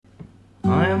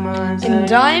And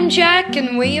I'm Jack,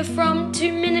 and we are from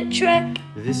 2 Minute Trek.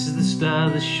 This is the start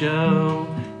of the show.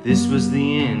 This was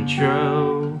the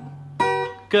intro.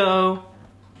 Go.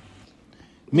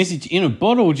 Message in a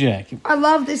bottle, Jack. I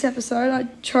love this episode. I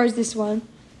chose this one.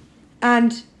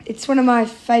 And it's one of my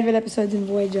favourite episodes in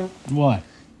Voyager. Why?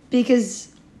 Because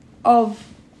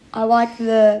I like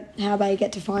how they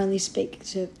get to finally speak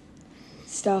to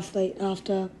Starfleet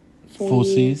after 4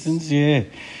 years. seasons, yeah.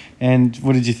 And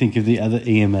what did you think of the other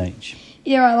EMH?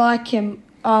 Yeah, I like him.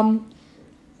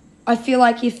 I feel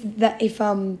like if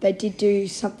they did do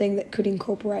something that could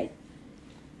incorporate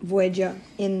Voyager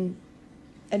in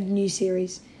a new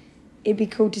series, it'd be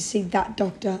cool to see that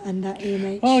Doctor and that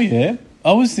EMH. Oh, yeah.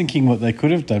 I was thinking what they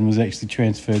could have done was actually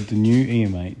transferred the new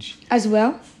EMH. As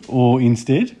well? Or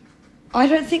instead? I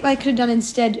don't think they could have done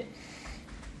instead,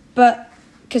 but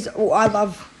because I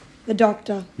love the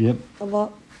Doctor Yep. a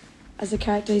lot. As a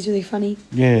character, he's really funny.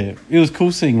 Yeah. It was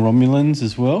cool seeing Romulans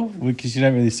as well, because you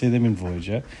don't really see them in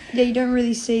Voyager. Yeah, you don't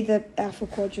really see the Alpha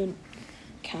Quadrant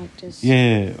characters.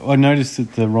 Yeah. I noticed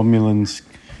that the Romulans'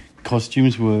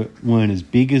 costumes weren't as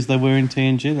big as they were in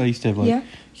TNG. They used to have,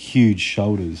 huge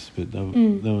shoulders, but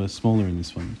they were smaller in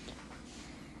this one.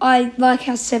 I like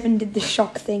how Seven did the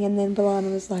shock thing, and then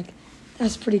B'Elanna was like,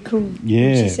 that's pretty cool.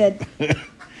 Yeah. She said.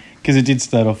 Because it did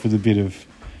start off with a bit of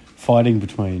fighting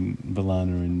between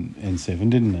B'Elanna and Seven,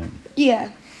 didn't it?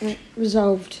 Yeah, and it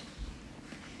resolved.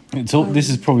 This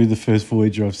is probably the first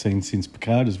Voyager I've seen since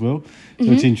Picard as well.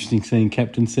 So it's interesting seeing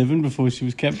Captain Seven before she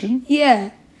was Captain. Yeah.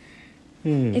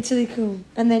 Yeah. It's really cool.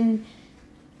 And then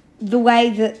the way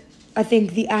that I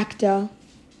think the actor,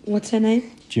 what's her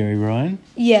name? Jerry Ryan.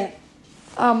 Yeah.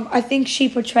 I think she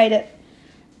portrayed it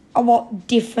a lot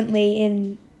differently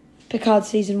in Picard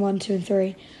season 1, 2 and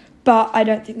 3. But I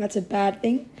don't think that's a bad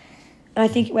thing. And I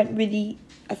think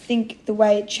I think the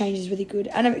way it changed is really good.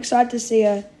 And I'm excited to see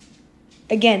her,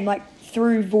 again, like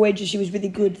through Voyager, she was really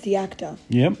good, the actor.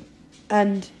 Yep.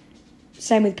 And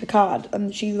same with Picard.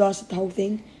 She lasted the whole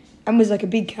thing and was like a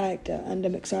big character. And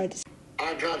I'm excited to see.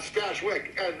 I'm John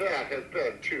Stashwick, and that has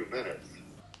been 2 minutes.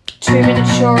 2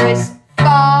 minutes sure is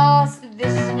fast.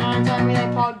 This is an Anti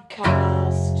Relay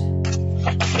podcast.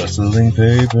 Rustling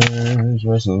papers,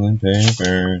 rustling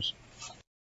papers.